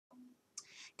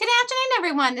Good afternoon,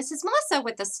 everyone. This is Melissa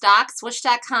with the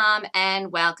StockSwoosh.com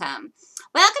and welcome.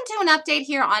 Welcome to an update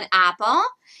here on Apple.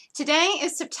 Today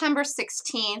is September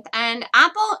 16th and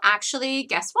Apple actually,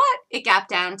 guess what? It gapped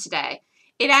down today.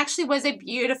 It actually was a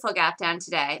beautiful gap down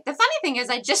today. The funny thing is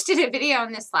I just did a video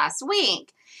on this last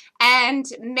week and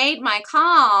made my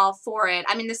call for it.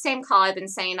 I mean, the same call I've been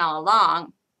saying all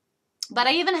along. But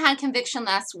I even had conviction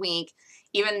last week,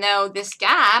 even though this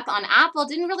gap on Apple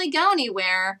didn't really go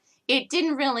anywhere. It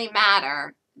didn't really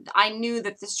matter. I knew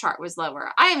that this chart was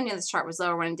lower. I even knew this chart was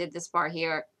lower when I did this bar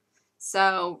here.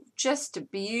 So just a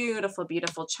beautiful,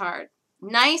 beautiful chart.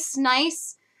 Nice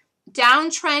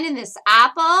downtrend in this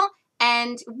Apple.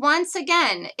 And once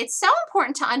again, it's so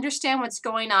important to understand what's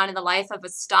going on in the life of a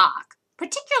stock,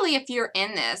 particularly if you're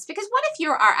in this. Because what if you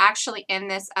are actually in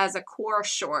this as a core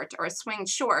short or a swing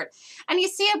short, and you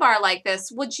see a bar like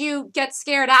this, would you get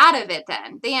scared out of it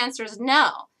then? The answer is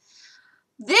no.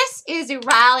 This is a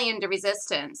rally into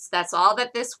resistance. That's all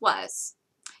that this was.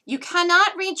 You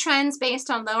cannot read trends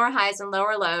based on lower highs and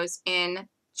lower lows in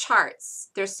charts.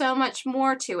 There's so much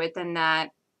more to it than that.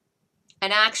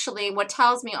 And actually, what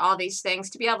tells me all these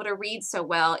things, to be able to read so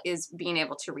well, is being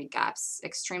able to read gaps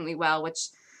extremely well,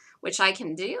 which I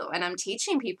can do, and I'm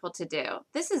teaching people to do.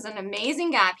 This is an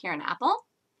amazing gap here in Apple.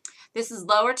 This is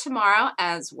lower tomorrow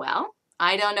as well.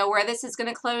 I don't know where this is going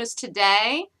to close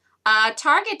today.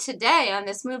 Target today on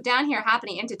this move down here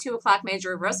happening into 2 o'clock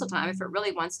major reversal time, if it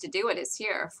really wants to do it, is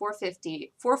here,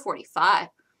 450, 445.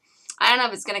 I don't know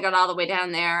if it's going to go all the way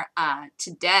down there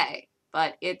today,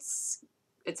 but it's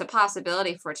a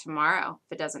possibility for tomorrow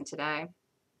if it doesn't today.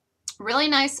 Really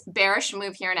nice bearish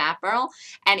move here in Apple,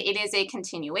 and it is a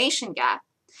continuation gap.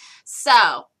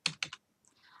 So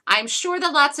I'm sure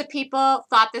that lots of people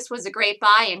thought this was a great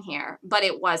buy in here, but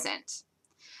it wasn't.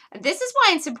 This is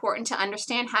why it's important to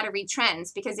understand how to read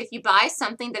trends, because if you buy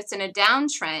something that's in a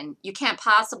downtrend, you can't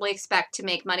possibly expect to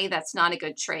make money. That's not a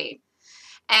good trade.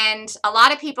 And a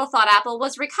lot of people thought Apple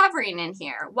was recovering in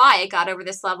here. Why? It got over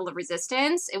this level of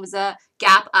resistance. It was a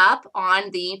gap up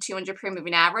on the 200 period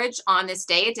moving average. On this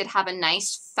day, it did have a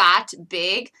nice, fat,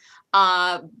 big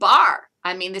bar.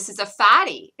 I mean, this is a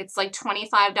fatty. It's like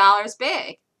 $25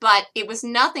 big. But it was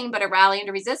nothing but a rally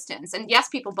into resistance. And yes,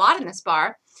 people bought in this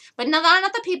bar, but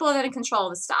not the people that are in control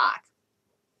of the stock.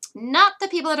 Not the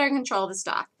people that are in control of the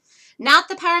stock. Not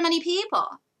the power money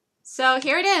people. So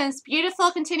here it is.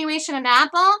 Beautiful continuation in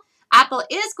Apple. Apple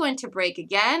is going to break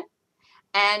again.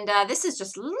 And this is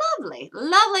just lovely,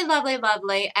 lovely, lovely,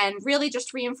 lovely, and really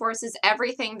just reinforces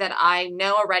everything that I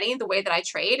know already, the way that I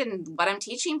trade and what I'm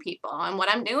teaching people and what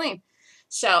I'm doing.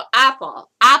 So Apple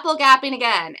gapping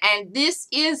again, and this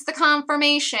is the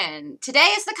confirmation. Today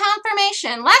is the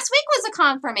confirmation. Last week was a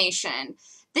confirmation.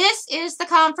 This is the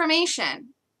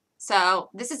confirmation. So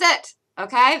this is it,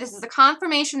 okay? This is the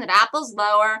confirmation that Apple's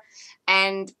lower,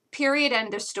 and period,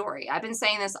 end of story. I've been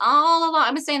saying this all along.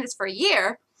 I've been saying this for a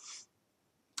year,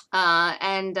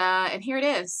 and here it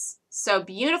is. So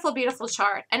beautiful, beautiful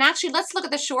chart. And actually, let's look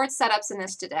at the short setups in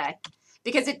this today,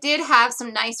 because it did have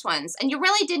some nice ones. And you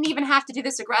really didn't even have to do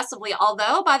this aggressively,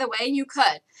 although, by the way, you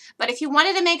could. But if you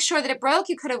wanted to make sure that it broke,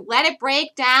 you could have let it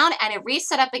break down and it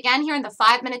reset up again here in the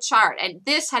 5-minute chart. And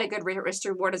this had a good risk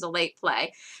reward as a late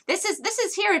play. This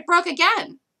is here, it broke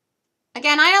again.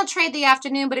 Again, I don't trade the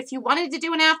afternoon, but if you wanted to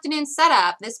do an afternoon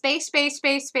setup, this base,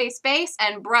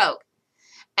 and broke.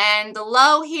 And the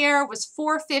low here was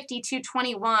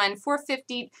 452.21,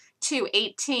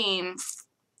 452.18.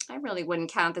 I really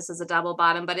wouldn't count this as a double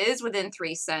bottom, but it is within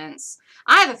 3 cents.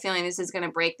 I have a feeling this is going to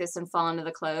break this and fall into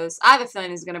the close. I have a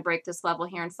feeling this is going to break this level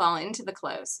here and fall into the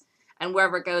close. And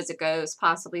wherever it goes,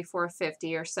 possibly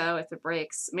 450 or so if it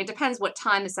breaks. I mean, it depends what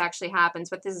time this actually happens,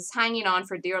 but this is hanging on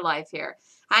for dear life here.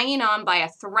 Hanging on by a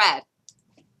thread.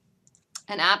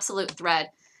 An absolute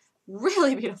thread.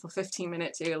 Really beautiful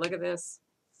 15-minute too. Look at this.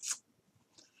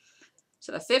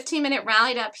 So the 15-minute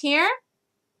rallied up here.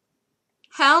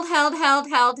 Held,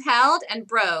 and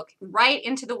broke right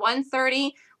into the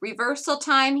 130 reversal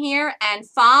time here and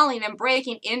falling and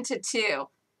breaking into 2.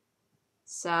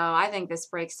 So I think this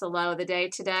breaks the low of the day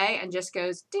today and just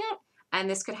goes down. And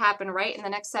this could happen right in the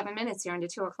next 7 minutes here into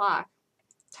 2 o'clock.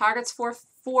 Target's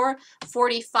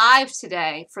 445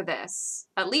 today for this,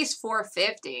 at least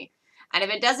 450. And if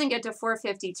it doesn't get to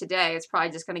 450 today, it's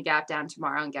probably just going to gap down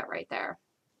tomorrow and get right there.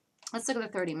 Let's look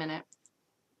at the 30-minute.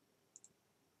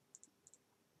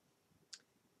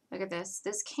 Look at this.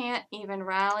 This can't even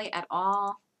rally at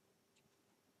all.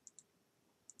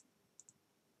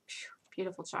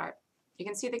 Beautiful chart. You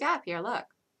can see the gap here. Look.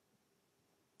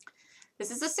 This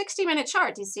is a 60-minute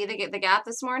chart. Do you see the gap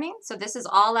this morning? So this is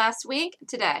all last week.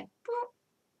 Today. Boom.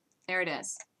 There it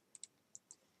is.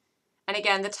 And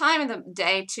again, the time of the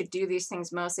day to do these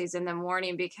things mostly is in the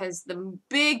morning because the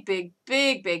big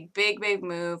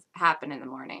move happened in the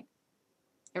morning.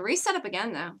 It reset up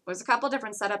again though. There's a couple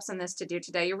different setups in this to do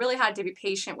today. You really had to be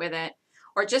patient with it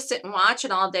or just sit and watch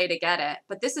it all day to get it.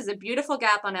 But this is a beautiful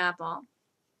gap on Apple.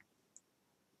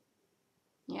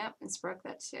 Yep, it's broke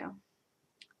that too.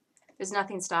 There's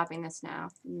nothing stopping this now.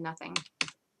 Nothing.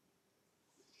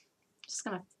 Just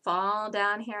going to fall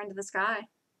down here into the sky.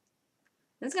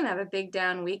 This is going to have a big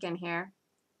down weekend here.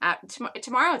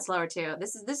 Tomorrow it's lower too.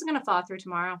 This is going to fall through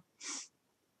tomorrow.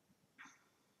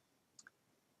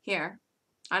 Here.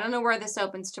 I don't know where this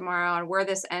opens tomorrow and where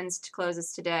this ends to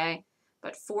closes today,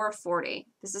 but 440.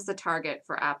 This is the target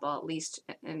for Apple, at least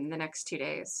in the next 2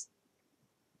 days.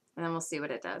 And then we'll see what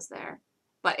it does there.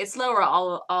 But it's lower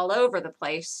all over the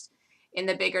place in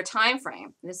the bigger time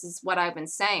frame. This is what I've been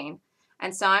saying.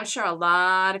 And so I'm sure a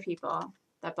lot of people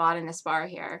that bought in this bar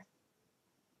here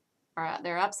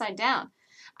they're upside down.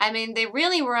 I mean, they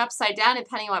really were upside down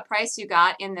depending on what price you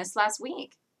got in this last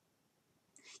week.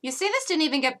 You see this didn't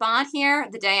even get bought here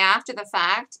the day after the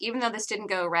fact, even though this didn't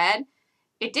go red.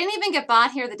 It didn't even get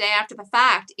bought here the day after the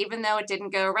fact, even though it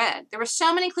didn't go red. There were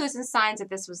so many clues and signs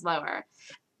that this was lower.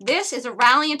 This is a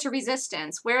rally into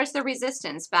resistance. Where's the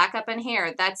resistance? Back up in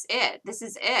here. That's it. This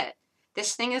is it.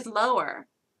 This thing is lower.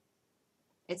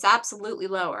 It's absolutely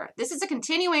lower. This is a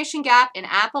continuation gap in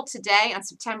Apple today on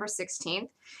September 16th.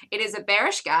 It is a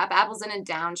bearish gap. Apple's in a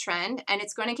downtrend, and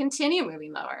it's going to continue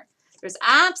moving lower. There's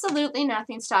absolutely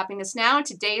nothing stopping this now, and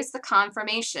today is the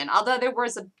confirmation, although there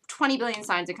was 20 billion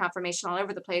signs of confirmation all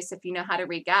over the place if you know how to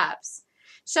read gaps.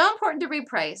 So important to read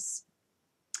price.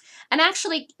 And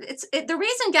actually, the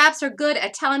reason gaps are good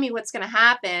at telling me what's going to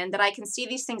happen, that I can see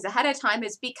these things ahead of time,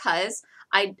 is because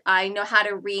I know how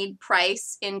to read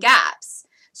price in gaps.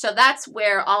 So that's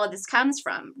where all of this comes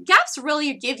from. Gaps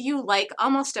really give you like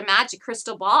almost a magic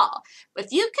crystal ball.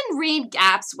 If you can read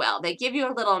gaps well, they give you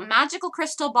a little magical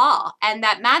crystal ball. And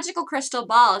that magical crystal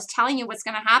ball is telling you what's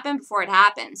going to happen before it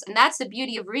happens. And that's the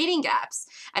beauty of reading gaps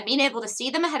and being able to see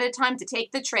them ahead of time to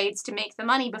take the trades to make the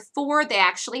money before they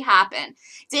actually happen.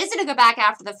 It's easy to go back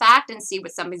after the fact and see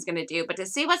what somebody's going to do. But to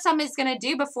see what somebody's going to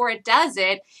do before it does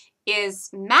it is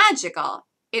magical.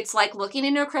 It's like looking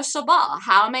into a crystal ball.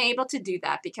 How am I able to do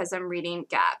that? Because I'm reading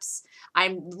gaps.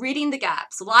 I'm reading the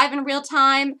gaps live in real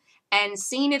time and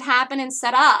seeing it happen and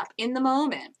set up in the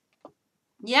moment.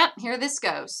 Yep, here this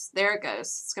goes. There it goes.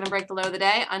 It's going to break the low of the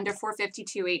day under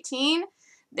 452.18.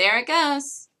 There it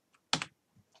goes.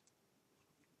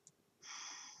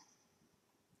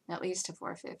 At least to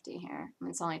 450 here. I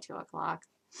mean, it's only 2 o'clock.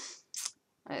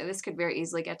 This could very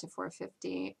easily get to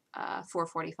 450,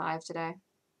 445 today.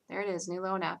 There it is, new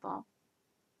low in Apple.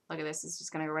 Look at this, it's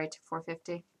just going to go right to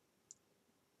 450.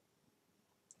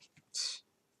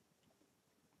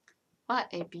 What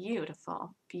a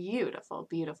beautiful, beautiful,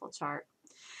 beautiful chart.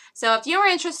 So if you are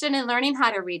interested in learning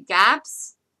how to read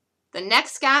gaps, the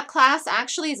next gap class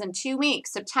actually is in 2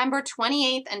 weeks, September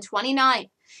 28th and 29th.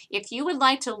 If you would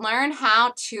like to learn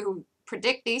how to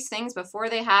predict these things before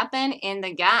they happen in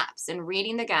the gaps and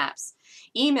reading the gaps,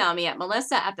 email me at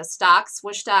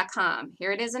melissa@thestockswoosh.com.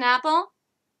 Here it is in Apple.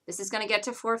 This is going to get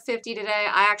to 450 today.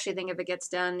 I actually think if it gets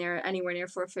down there anywhere near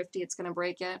 450, it's going to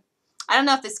break it. I don't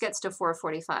know if this gets to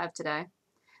 445 today.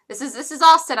 This is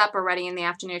all set up already in the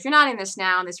afternoon. If you're not in this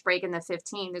now and this break in the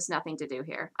 15, there's nothing to do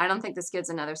here. I don't think this gives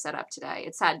another setup today.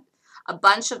 It's had a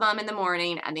bunch of them in the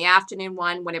morning, and the afternoon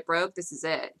one, when it broke, this is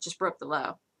it. It just broke the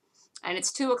low. And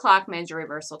it's 2 o'clock major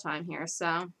reversal time here,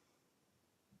 so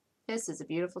this is a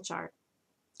beautiful chart.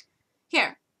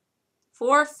 Here,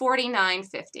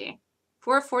 449.50.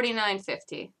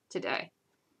 449.50 today.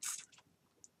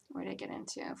 Where did I get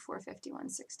into?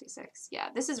 451.66. Yeah,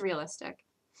 this is realistic.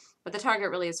 But the target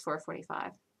really is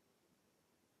 445.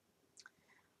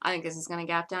 I think this is going to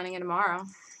gap down again tomorrow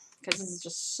because this is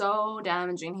just so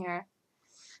damaging here.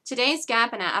 Today's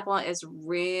gap in Apple is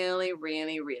really,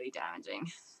 really, really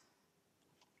damaging.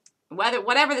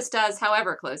 Whatever this does,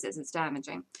 however it closes, it's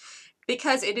damaging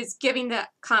because it is giving the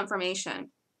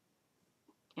confirmation,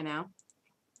 you know.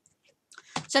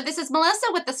 So this is Melissa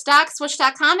with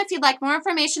thestockswoosh.com. If you'd like more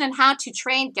information on how to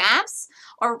trade gaps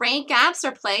or rate gaps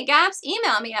or play gaps,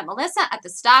 email me at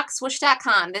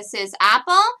melissa@thestockswoosh.com. This is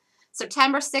Apple,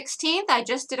 September 16th. I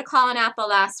just did a call on Apple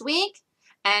last week,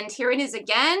 and here it is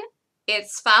again.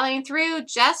 It's following through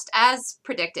just as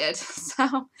predicted.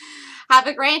 So have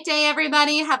a great day,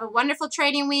 everybody. Have a wonderful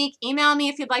trading week. Email me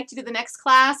if you'd like to do the next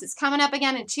class. It's coming up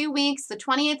again in 2 weeks. The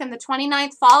 20th and the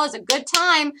 29th. Fall is a good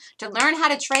time to learn how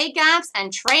to trade gaps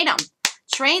and trade them.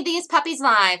 Trade these puppies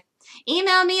live.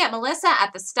 Email me at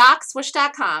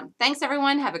melissa@thestockswoosh.com. Thanks,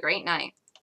 everyone. Have a great night.